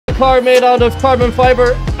car made out of carbon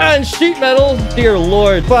fiber and sheet metal. Dear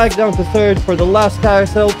Lord. Back down to third for the last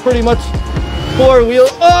carousel. Pretty much four-wheel.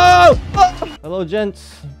 Oh! Hello,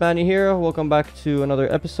 gents. Manny here. Welcome back to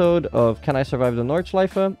another episode of Can I Survive the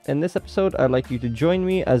Nordschleife? In this episode, I'd like you to join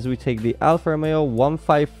me as we take the Alfa Romeo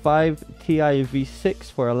 155 Ti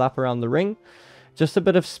V6 for a lap around the ring. Just a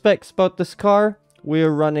bit of specs about this car.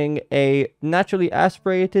 We're running a naturally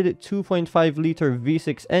aspirated 2.5 liter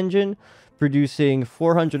V6 engine, producing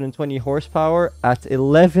 420 horsepower at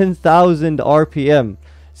 11,000 RPM.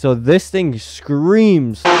 So this thing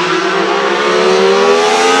screams.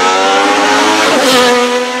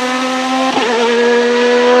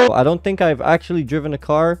 I don't think I've actually driven a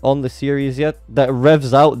car on the series yet that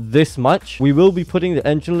revs out this much. We will be putting the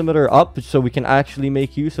engine limiter up so we can actually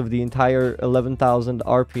make use of the entire 11,000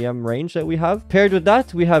 RPM range that we have. Paired with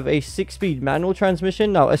that, we have a 6-speed manual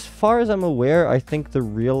transmission. Now, as far as I'm aware, I think the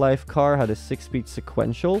real-life car had a 6-speed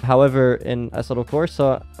sequential. However, in Assetto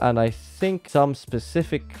Corsa, and I think some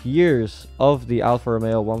specific years of the Alfa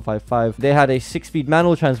Romeo 155, they had a 6-speed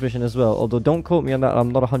manual transmission as well. Although, don't quote me on that.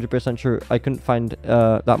 I'm not 100% sure. I couldn't find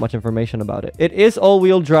that much information about it. It is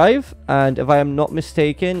all-wheel drive, and if I am not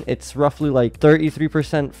mistaken, it's roughly like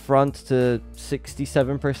 33% front to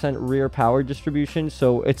 67% rear power distribution,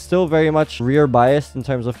 so it's still very much rear biased in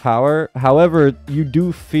terms of power. However, you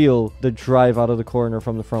do feel the drive out of the corner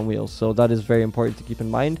from the front wheels, so that is very important to keep in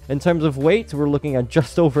mind. In terms of weight, we're looking at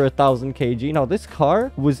just over 1,000 kg. Now, this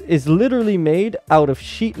car is literally made out of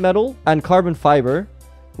sheet metal and carbon fiber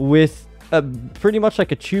with pretty much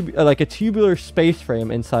like a tubular space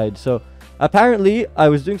frame inside. So apparently, I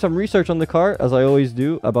was doing some research on the car, as I always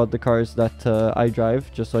do about the cars that I drive,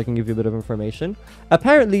 just so I can give you a bit of information.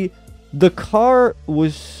 Apparently, the car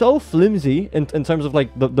was so flimsy in terms of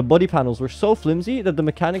like the body panels were so flimsy that the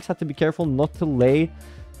mechanics had to be careful not to lay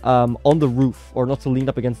on the roof, or not to lean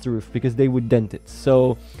up against the roof, because they would dent it.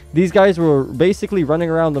 So these guys were basically running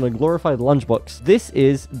around on a glorified lunchbox. This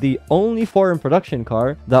is the only foreign production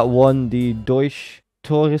car that won the Deutsche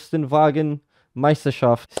Touristenwagen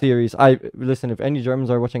Meisterschaft series. Listen, if any Germans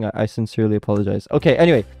are watching, I sincerely apologize. Okay,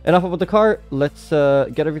 anyway, enough about the car. Let's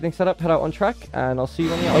get everything set up, head out on track, and I'll see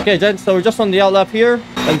you on the outlap. Okay, gents, so we're just on the outlap here.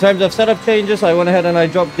 In terms of setup changes, I went ahead and I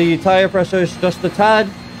dropped the tire pressures just a tad.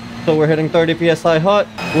 So we're hitting 30 psi hot.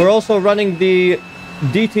 We're also running the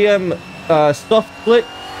DTM soft split.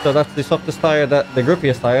 So that's the softest tire, the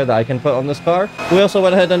grippiest tire that I can put on this car. We also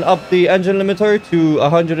went ahead and upped the engine limiter to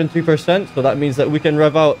 102%. So that means that we can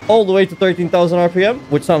rev out all the way to 13,000 RPM,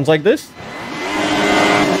 which sounds like this.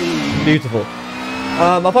 Beautiful.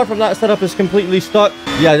 Apart from that, setup is completely stock.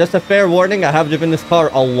 Yeah, just a fair warning. I have driven this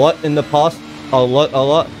car a lot in the past. A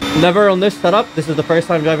lot. Never on this setup. This is the first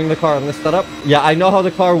time driving the car on this setup. Yeah, I know how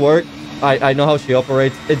the car works. I know how she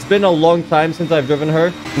operates. It's been a long time since I've driven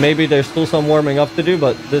her. Maybe there's still some warming up to do,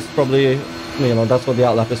 but this probably, you know, that's what the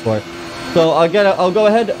outlap is for. So I'll go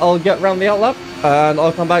ahead, I'll get around the outlap, and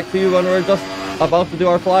I'll come back to you when we're just about to do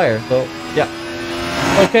our flyer. So, yeah.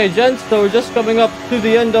 Okay, gents, so we're just coming up to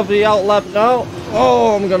the end of the outlap now.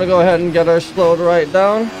 Oh, I'm gonna go ahead and get her slowed right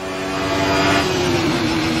down.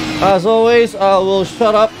 As always, I will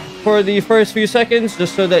shut up for the first few seconds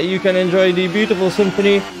just so that you can enjoy the beautiful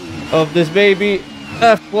symphony of this baby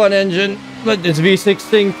F1 engine with this V6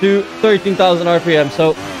 thing to 13,000 RPM.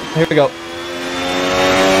 So, here we go.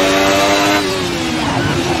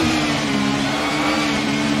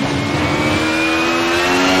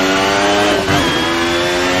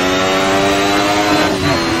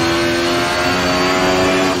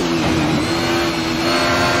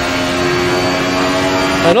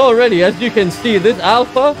 And already, as you can see, this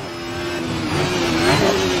Alfa,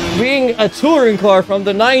 being a touring car from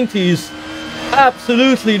the 90s,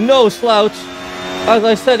 absolutely no slouch. As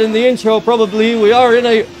I said in the intro, probably, we are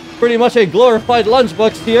in pretty much a glorified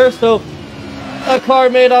lunchbox here. So, a car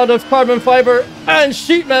made out of carbon fiber and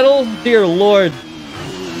sheet metal. Dear Lord.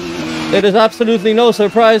 It is absolutely no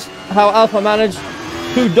surprise how Alfa managed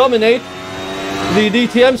to dominate the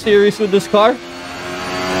DTM series with this car.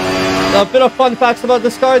 A bit of fun facts about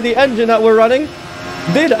this car. The engine that we're running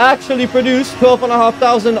did actually produce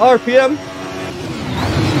 12,500 RPM.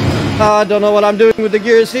 I don't know what I'm doing with the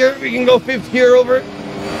gears here. We can go 5th gear over.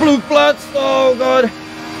 Fluke flats. Oh, God.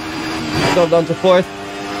 Go down to 4th.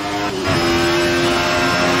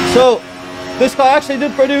 So, this car actually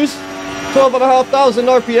did produce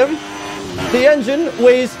 12,500 RPM. The engine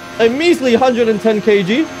weighs a measly 110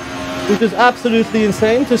 kg, which is absolutely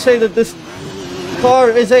insane. To say that this car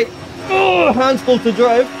is a handful to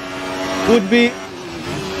drive would be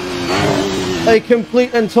a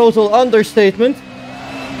complete and total understatement.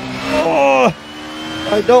 Oh,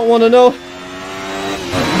 I don't want to know.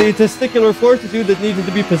 the testicular fortitude that needed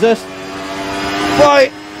to be possessed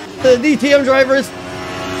by the DTM drivers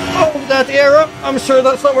of that era. I'm sure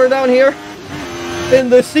that somewhere down here in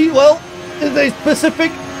the seat well is a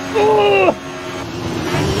specific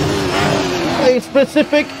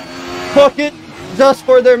pocket just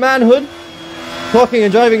for their manhood. Talking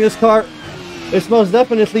and driving this car is most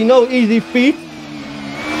definitely no easy feat.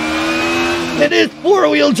 It is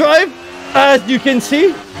four-wheel drive, as you can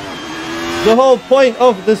see. The whole point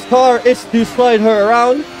of this car is to slide her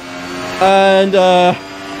around and a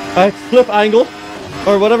flip angle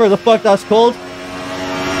or whatever the fuck that's called.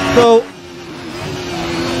 So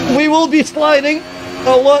we will be sliding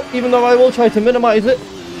a lot, even though I will try to minimize it.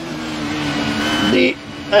 The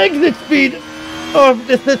exit speed of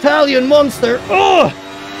this Italian monster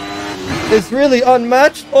is really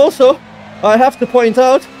unmatched. Also, I have to point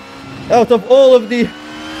out of all of the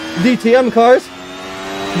DTM cars,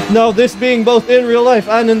 now this being both in real life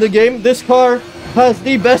and in the game, this car has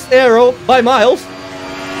the best aero by miles.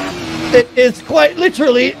 It is quite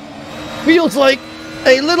literally feels like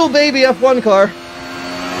a little baby F1 car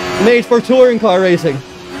made for touring car racing.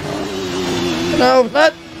 Now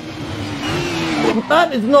that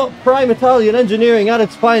is not prime Italian engineering at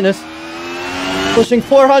its finest. Pushing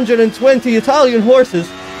 420 Italian horses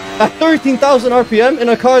at 13,000 RPM in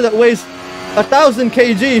a car that weighs 1,000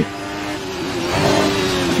 kg.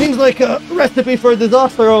 Seems like a recipe for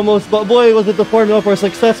disaster almost, but boy was it the formula for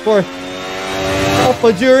success for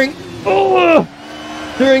Alfa during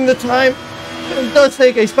the time. It does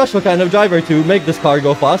take a special kind of driver to make this car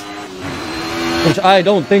go fast, which I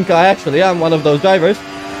don't think I actually am one of those drivers.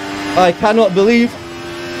 I cannot believe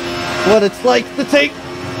what it's like to take.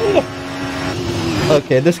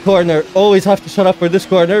 Okay, this corner, always have to shut up for this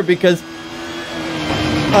corner because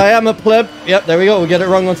I am a pleb. Yep, there we go, we get it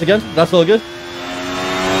wrong once again. That's all good.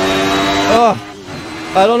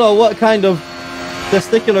 I don't know what kind of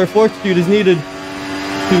testicular fortitude is needed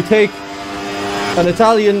to take an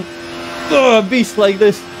Italian beast like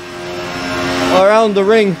this around the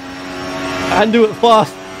ring and do it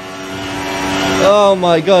fast. Oh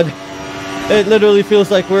my god. It literally feels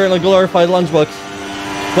like we're in a glorified lunchbox.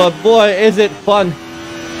 But boy, is it fun.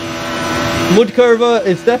 Mud curva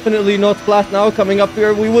is definitely not flat now. Coming up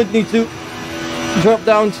here, we would need to drop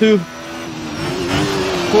down to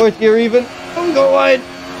fourth gear even. Don't go wide.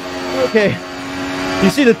 Okay. You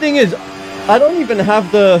see, the thing is, I don't even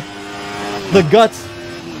have the guts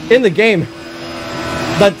in the game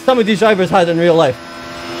that some of these drivers had in real life.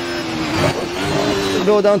 We'll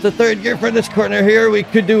go down to third gear for this corner here. We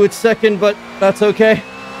could do it second, but that's okay.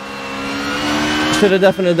 Should have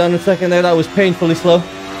definitely done it second there. That was painfully slow.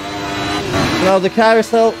 Now the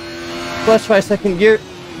carousel. Let's try second gear.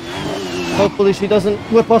 Hopefully she doesn't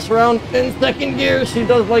whip us around in second gear. She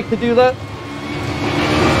does like to do that.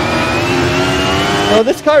 Now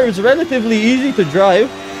this car is relatively easy to drive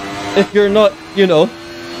if you're not, you know,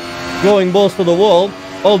 going balls to the wall.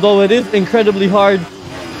 Although it is incredibly hard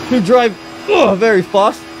to drive very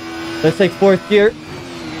fast. Let's take fourth gear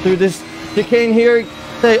through this chicane here.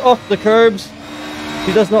 Stay off the curbs.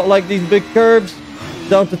 She does not like these big curbs.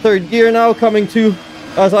 Down to third gear now, coming to,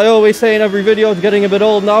 as I always say in every video, it's getting a bit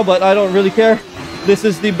old now, but I don't really care. This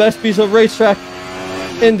is the best piece of racetrack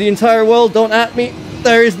in the entire world. Don't at me.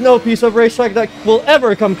 There is no piece of racetrack that will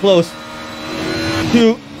ever come close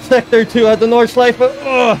to Sector 2 at the Nordschleife.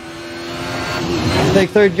 Take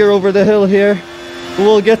third gear over the hill here.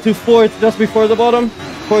 We'll get to fourth just before the bottom.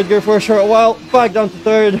 Fourth gear for a short while. Back down to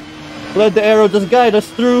third. Let the arrow just guide us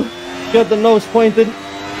through. Get the nose pointed.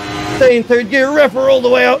 Stay in third gear. Rev her all the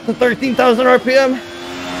way out to 13,000 RPM.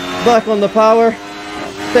 Back on the power.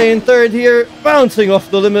 Stay in third here. Bouncing off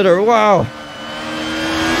the limiter. Wow.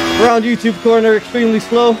 Around YouTube corner. Extremely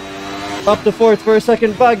slow. Up to fourth for a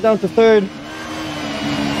second. Back down to third.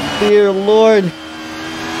 Dear Lord.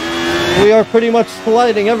 We are pretty much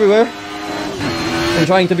sliding everywhere. I'm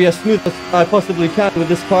trying to be as smooth as I possibly can with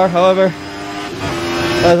this car. However,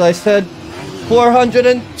 as I said,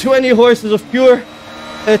 420 horses of pure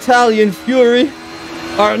Italian fury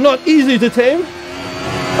are not easy to tame,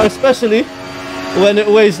 especially when it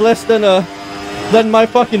weighs less than my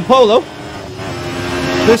fucking Polo.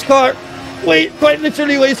 This car quite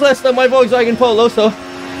literally weighs less than my Volkswagen Polo, so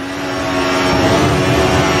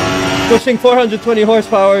pushing 420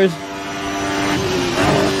 horsepower is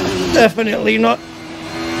definitely not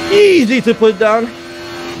easy to put down.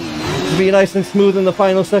 Be nice and smooth in the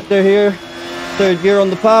final sector here. Third gear on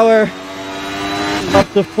the power.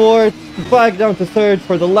 Up to fourth. Back down to third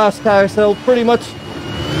for the last carousel. Pretty much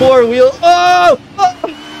four wheel. Oh!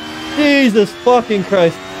 Jesus fucking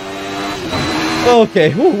Christ.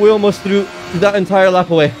 Okay, we almost threw that entire lap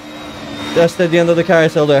away. Just at the end of the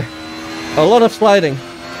carousel there. A lot of sliding.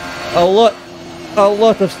 A lot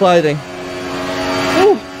of sliding.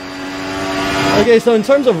 Woo. Okay, so in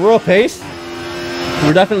terms of raw pace,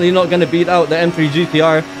 we're definitely not going to beat out the M3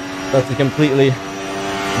 GTR. That's a completely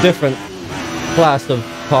different class of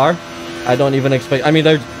car. I don't even expect... I mean,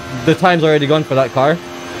 the time's already gone for that car.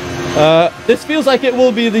 This feels like it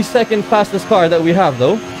will be the second fastest car that we have,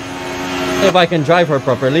 though. If I can drive her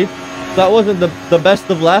properly. That wasn't the best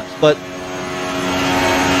of laps, but...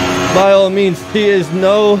 by all means, she is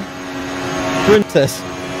no princess.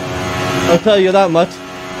 I'll tell you that much.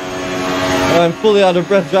 I'm fully out of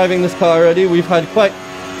breath driving this car already. We've had quite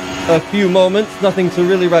a few moments. Nothing to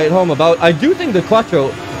really write home about. I do think the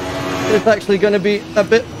Quattro is actually going to be a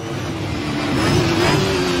bit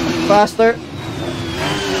faster.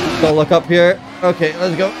 Don't look up here. Okay,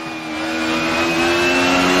 let's go.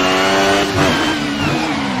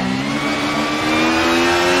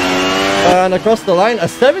 And across the line, a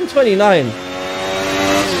 729.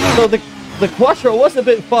 So the Quattro was a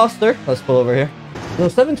bit faster. Let's pull over here. No,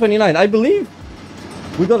 729. I believe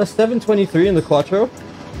we got a 723 in the Quattro.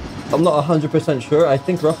 I'm not 100% sure. I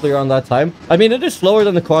think roughly around that time. I mean, it is slower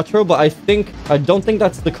than the Quattro, but I don't think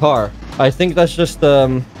that's the car. I think that's just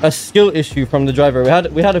a skill issue from the driver.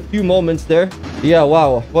 We had a few moments there. Yeah,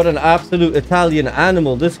 wow. What an absolute Italian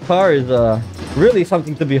animal. This car is really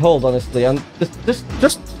something to behold, honestly. And just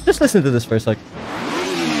listen to this for a sec.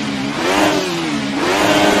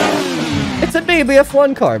 It's a baby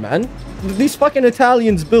F1 car, man. These fucking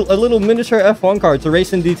Italians built a little miniature F1 car to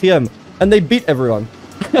race in DTM, and they beat everyone.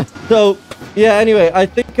 So yeah, anyway, I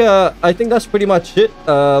think that's pretty much it.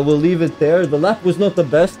 We'll leave it there. The lap was not the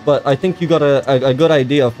best, but I think you got a good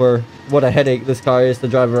idea for what a headache this car is to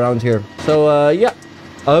drive around here. So yeah,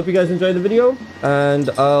 I hope you guys enjoyed the video,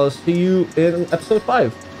 and I'll see you in episode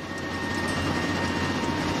 5.